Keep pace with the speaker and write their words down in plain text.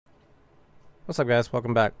What's up, guys?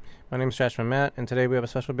 Welcome back. My name is Trashman Matt, and today we have a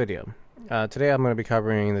special video. Today I'm going to be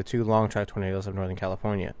covering the two long track tornadoes of Northern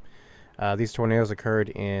California. These tornadoes occurred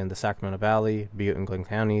in the Sacramento Valley, Butte, and Glenn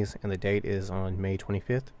counties, and the date is on May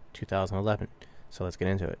 25th, 2011. So let's get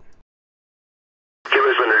into it. Here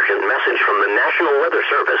is an urgent message from the National Weather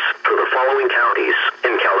Service for the following counties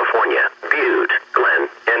in California: Butte, Glenn,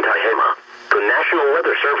 and Tehama. The National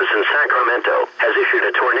Weather Service in Sacramento has issued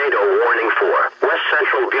a tornado warning for West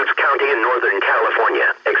Central Butte County in Northern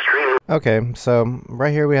California. Extreme. Okay, so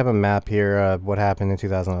right here we have a map here of what happened in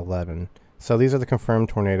 2011. So these are the confirmed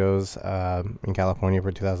tornadoes in California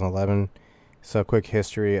for 2011. So quick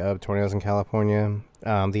history of tornadoes in California.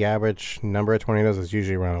 The average number of tornadoes is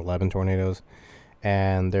usually around 11 tornadoes.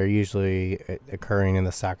 And they're usually occurring in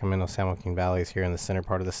the Sacramento, San Joaquin valleys here in the center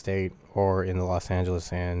part of the state, or in the Los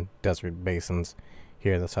Angeles and desert basins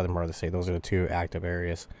here in the southern part of the state. Those are the two active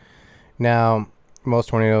areas. Now, most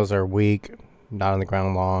tornadoes are weak, not on the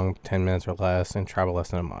ground long, 10 minutes or less, and travel less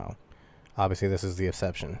than a mile. Obviously, this is the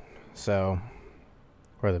exception,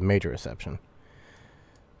 or the major exception.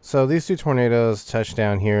 So these two tornadoes touched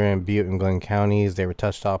down here in Butte and Glenn counties. They were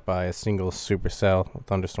touched off by a single supercell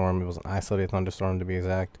thunderstorm. It was an isolated thunderstorm, to be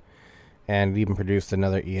exact. And it even produced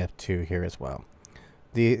another EF2 here as well.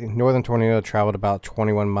 The northern tornado traveled about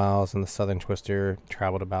 21 miles, and the southern twister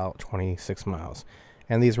traveled about 26 miles.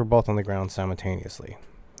 And these were both on the ground simultaneously.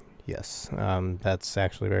 Yes, that's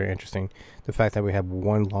actually very interesting. The fact that we have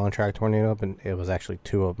one long track tornado, but it was actually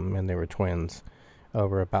two of them, and they were twins,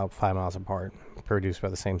 over about 5 miles apart, produced by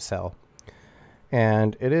the same cell.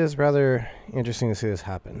 And it is rather interesting to see this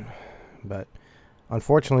happen. But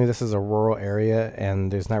unfortunately, this is a rural area, and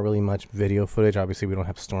there's not really much video footage. Obviously, we don't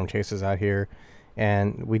have storm chasers out here.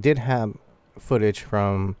 And we did have footage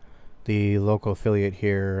from the local affiliate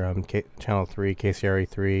here, Channel 3,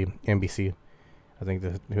 KCRA3, NBC, I think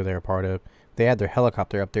who they're a part of. They had their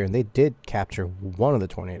helicopter up there, and they did capture one of the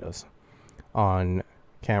tornadoes on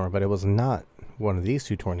camera, but it was not one of these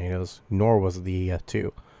two tornadoes, nor was it the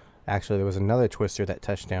EF2. Actually, there was another twister that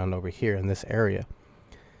touched down over here in this area.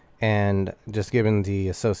 And just given the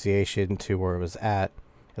association to where it was at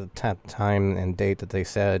the time and date that they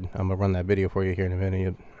said, I'm going to run that video for you here in a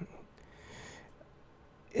minute.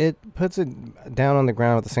 It puts it down on the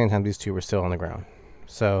ground at the same time these two were still on the ground.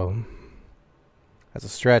 So that's a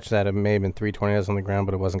stretch that it may have been three tornadoes on the ground,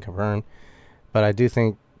 but it wasn't confirmed. But I do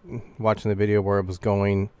think, watching the video where it was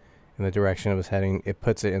going in the direction it was heading, it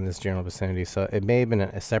puts it in this general vicinity. So it may have been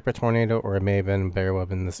a separate tornado, or it may have been very well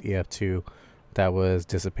been this EF2 that was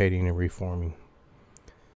dissipating and reforming.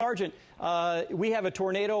 Sergeant, we have a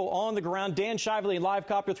tornado on the ground. Dan Shively, Live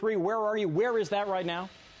Copter 3, where are you? Where is that right now?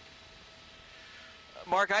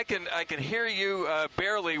 Mark, I can hear you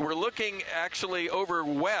barely. We're looking actually over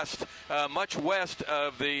west, much west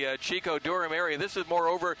of the Chico-Durham area. This is more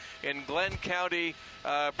over in Glenn County,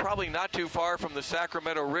 probably not too far from the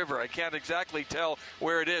Sacramento River. I can't exactly tell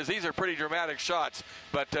where it is. These are pretty dramatic shots,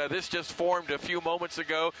 but this just formed a few moments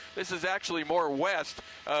ago. This is actually more west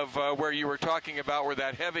of where you were talking about, where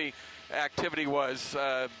that heavy activity was,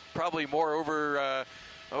 probably more over,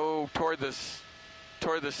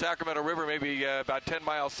 toward the Sacramento River, maybe about 10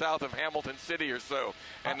 miles south of Hamilton City or so.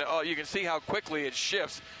 And you can see how quickly it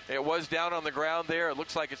shifts. It was down on the ground there. It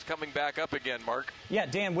looks like it's coming back up again, Mark. Yeah,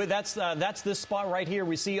 Dan, that's this spot right here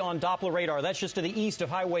we see on Doppler radar. That's just to the east of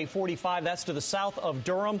Highway 45. That's to the south of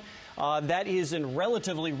Durham. That is in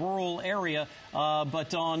relatively rural area,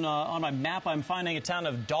 but on my map, I'm finding a town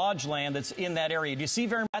of Dodgeland that's in that area. Do you see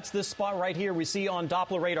that's this spot right here we see on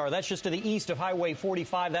Doppler radar. That's just to the east of Highway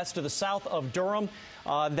 45. That's to the south of Durham.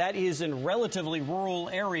 That is in relatively rural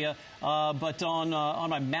area, but on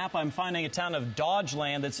my map, I'm finding a town of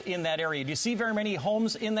Dodgeland that's in that area. Do you see very many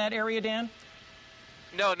homes in that area, Dan?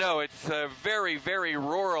 No, it's very, very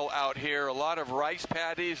rural out here. A lot of rice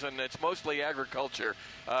paddies, and it's mostly agriculture.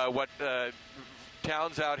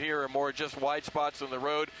 Towns out here are more just wide spots on the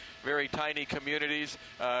road, very tiny communities,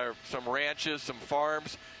 some ranches, some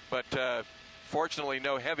farms, but fortunately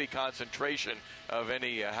no heavy concentration of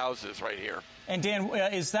any houses right here. And Dan,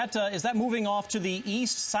 is that moving off to the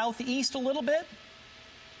east, southeast a little bit?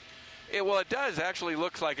 Well, it does actually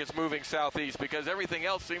looks like it's moving southeast, because everything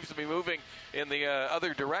else seems to be moving in the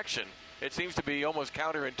other direction. It seems to be almost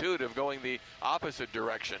counterintuitive, going the opposite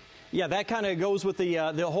direction. Yeah, that kind of goes with the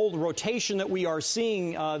whole rotation that we are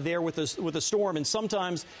seeing there with the storm. And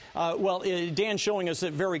sometimes, Dan's showing us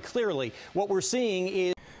it very clearly. What we're seeing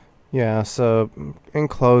is... Yeah, so in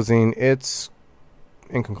closing, it's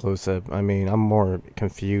inconclusive. I mean, I'm more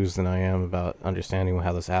confused than I am about understanding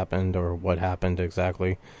how this happened or what happened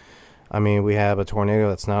exactly. I mean, we have a tornado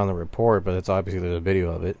that's not on the report, but it's obviously there's a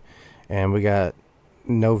video of it. and we got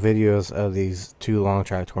no videos of these 2 long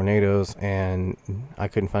track tornadoes, and I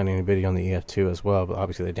couldn't find any video on the EF2 as well, but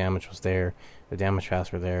obviously the damage was there, the damage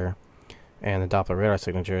paths were there, and the Doppler radar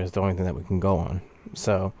signature is the only thing that we can go on.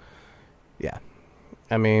 So yeah,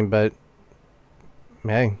 I mean, but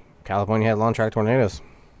hey, California had long track tornadoes.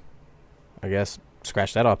 I guess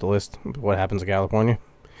scratch that off the list. What happens in California?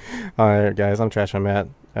 Alright guys, I'm Trashman Matt.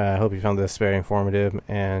 I hope you found this very informative,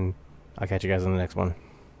 and I'll catch you guys in the next one.